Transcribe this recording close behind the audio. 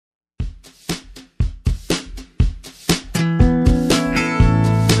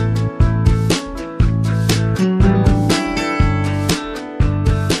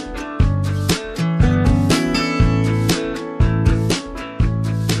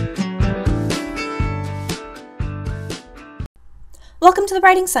Welcome to the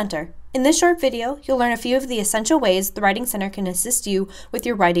Writing Center. In this short video, you'll learn a few of the essential ways the Writing Center can assist you with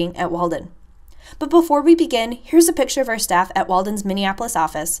your writing at Walden. But before we begin, here's a picture of our staff at Walden's Minneapolis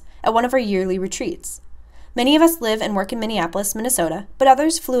office at one of our yearly retreats. Many of us live and work in Minneapolis, Minnesota, but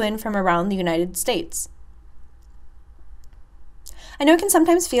others flew in from around the United States. I know it can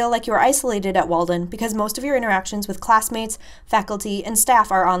sometimes feel like you are isolated at Walden because most of your interactions with classmates, faculty, and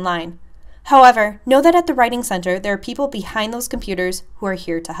staff are online. However, know that at the Writing Center, there are people behind those computers who are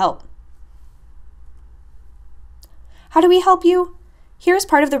here to help. How do we help you? Here is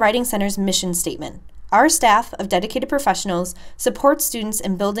part of the Writing Center's mission statement. Our staff of dedicated professionals supports students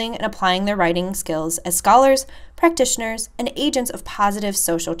in building and applying their writing skills as scholars, practitioners, and agents of positive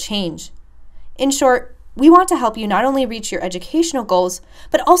social change. In short, we want to help you not only reach your educational goals,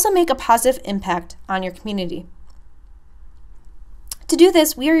 but also make a positive impact on your community. To do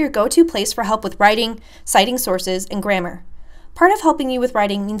this, we are your go-to place for help with writing, citing sources, and grammar. Part of helping you with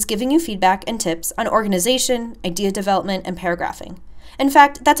writing means giving you feedback and tips on organization, idea development, and paragraphing. In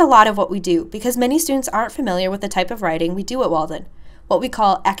fact, that's a lot of what we do because many students aren't familiar with the type of writing we do at Walden, what we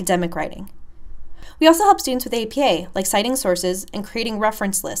call academic writing. We also help students with APA, like citing sources and creating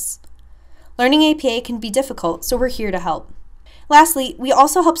reference lists. Learning APA can be difficult, so we're here to help. Lastly, we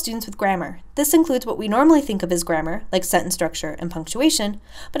also help students with grammar. This includes what we normally think of as grammar, like sentence structure and punctuation,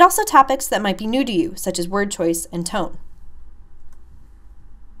 but also topics that might be new to you, such as word choice and tone.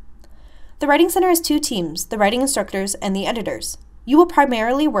 The Writing Center has two teams, the writing instructors and the editors. You will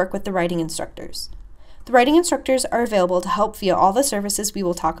primarily work with the writing instructors. The writing instructors are available to help via all the services we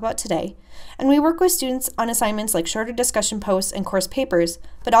will talk about today, and we work with students on assignments like shorter discussion posts and course papers,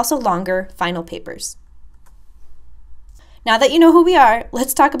 but also longer final papers. Now that you know who we are,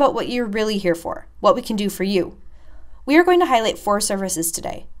 let's talk about what you're really here for, what we can do for you. We are going to highlight 4 services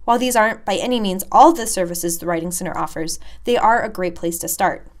today. While these aren't by any means all of the services the Writing Center offers, they are a great place to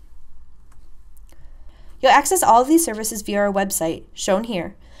start. You'll access all of these services via our website, shown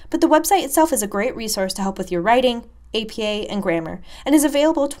here, but the website itself is a great resource to help with your writing, APA, and grammar, and is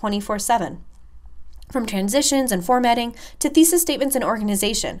available 24/7. From transitions and formatting to thesis statements and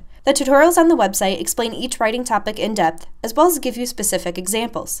organization, the tutorials on the website explain each writing topic in depth, as well as give you specific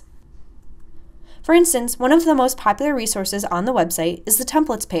examples. For instance, one of the most popular resources on the website is the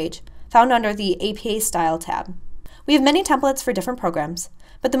Templates page, found under the APA Style tab. We have many templates for different programs,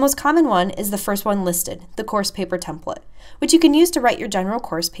 but the most common one is the first one listed, the course paper template, which you can use to write your general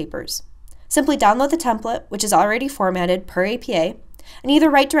course papers. Simply download the template, which is already formatted per APA, and either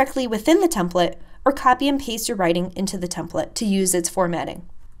write directly within the template or copy and paste your writing into the template to use its formatting.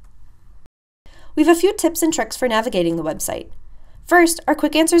 We have a few tips and tricks for navigating the website. First, our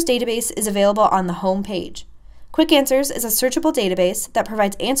Quick Answers database is available on the home page. Quick Answers is a searchable database that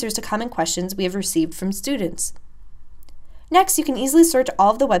provides answers to common questions we have received from students. Next, you can easily search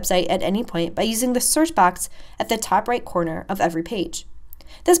all of the website at any point by using the search box at the top right corner of every page.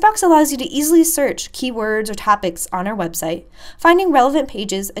 This box allows you to easily search keywords or topics on our website, finding relevant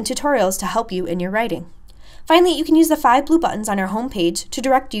pages and tutorials to help you in your writing. Finally, you can use the 5 blue buttons on our home page to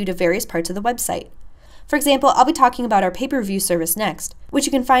direct you to various parts of the website. For example, I'll be talking about our paper review service next, which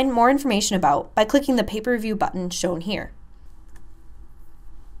you can find more information about by clicking the paper review button shown here.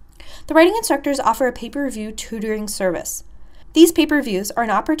 The writing instructors offer a paper review tutoring service. These paper reviews are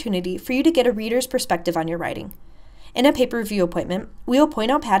an opportunity for you to get a reader's perspective on your writing. In a paper review appointment, we will point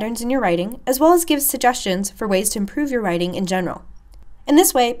out patterns in your writing as well as give suggestions for ways to improve your writing in general. In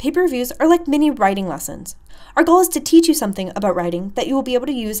this way, paper reviews are like mini writing lessons. Our goal is to teach you something about writing that you will be able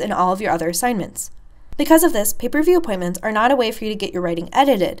to use in all of your other assignments. Because of this, paper review appointments are not a way for you to get your writing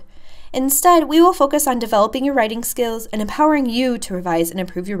edited. Instead, we will focus on developing your writing skills and empowering you to revise and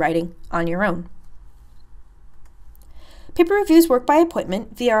improve your writing on your own. Paper reviews work by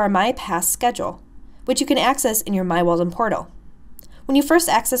appointment via our My Pass schedule, which you can access in your My Walden portal. When you first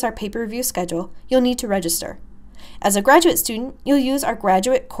access our paper review schedule, you'll need to register. As a graduate student, you'll use our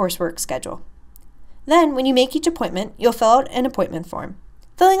graduate coursework schedule. Then, when you make each appointment, you'll fill out an appointment form.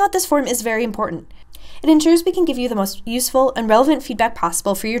 Filling out this form is very important. It ensures we can give you the most useful and relevant feedback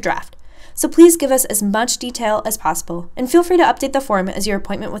possible for your draft, so please give us as much detail as possible, and feel free to update the form as your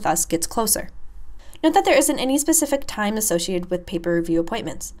appointment with us gets closer. Note that there isn't any specific time associated with paper review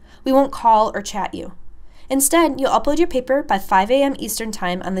appointments. We won't call or chat you. Instead, you'll upload your paper by 5 a.m. Eastern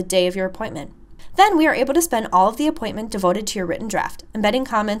Time on the day of your appointment. Then we are able to spend all of the appointment devoted to your written draft, embedding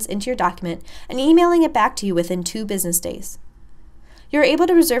comments into your document, and emailing it back to you within 2 business days. You're able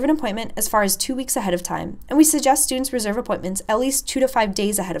to reserve an appointment as far as 2 weeks ahead of time, and we suggest students reserve appointments at least 2 to 5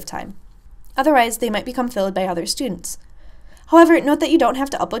 days ahead of time. Otherwise, they might become filled by other students. However, note that you don't have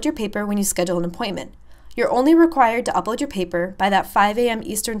to upload your paper when you schedule an appointment. You're only required to upload your paper by that 5 a.m.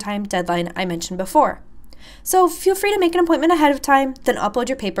 Eastern Time deadline I mentioned before. So feel free to make an appointment ahead of time, then upload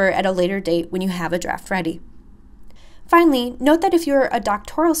your paper at a later date when you have a draft ready. Finally, note that if you're a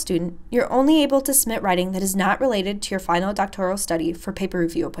doctoral student, you're only able to submit writing that is not related to your final doctoral study for paper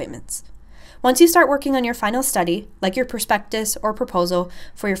review appointments. Once you start working on your final study, like your prospectus or proposal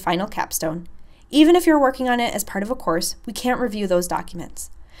for your final capstone, even if you're working on it as part of a course, we can't review those documents.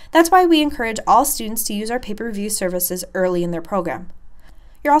 That's why we encourage all students to use our paper review services early in their program.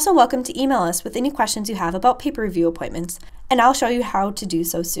 You're also welcome to email us with any questions you have about paper review appointments, and I'll show you how to do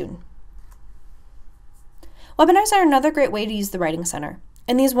so soon. Webinars are another great way to use the Writing Center.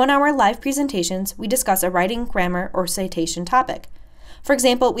 In these 1-hour live presentations, we discuss a writing, grammar, or citation topic. For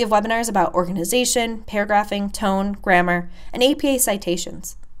example, we have webinars about organization, paragraphing, tone, grammar, and APA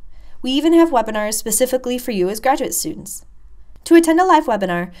citations. We even have webinars specifically for you as graduate students. To attend a live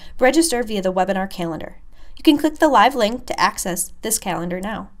webinar, register via the webinar calendar. You can click the live link to access this calendar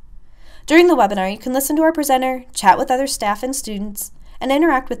now. During the webinar, you can listen to our presenter, chat with other staff and students, and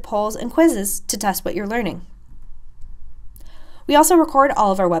interact with polls and quizzes to test what you're learning. We also record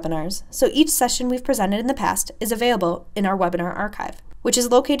all of our webinars, so each session we've presented in the past is available in our webinar archive, which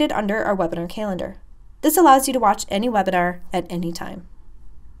is located under our webinar calendar. This allows you to watch any webinar at any time.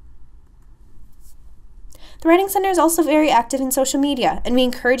 The Writing Center is also very active in social media, and we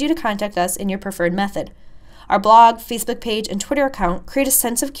encourage you to contact us in your preferred method. Our blog, Facebook page, and Twitter account create a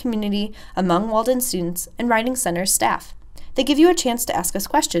sense of community among Walden students and Writing Center staff. They give you a chance to ask us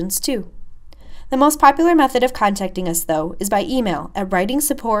questions, too. The most popular method of contacting us, though, is by email at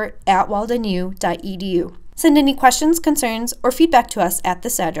writingsupport@waldenu.edu. Send any questions, concerns, or feedback to us at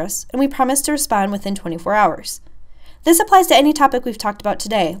this address, and we promise to respond within 24 hours. This applies to any topic we've talked about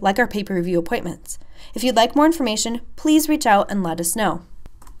today, like our paper review appointments. If you'd like more information, please reach out and let us know.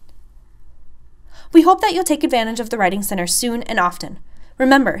 We hope that you'll take advantage of the Writing Center soon and often.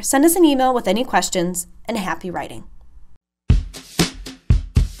 Remember, send us an email with any questions, and happy writing.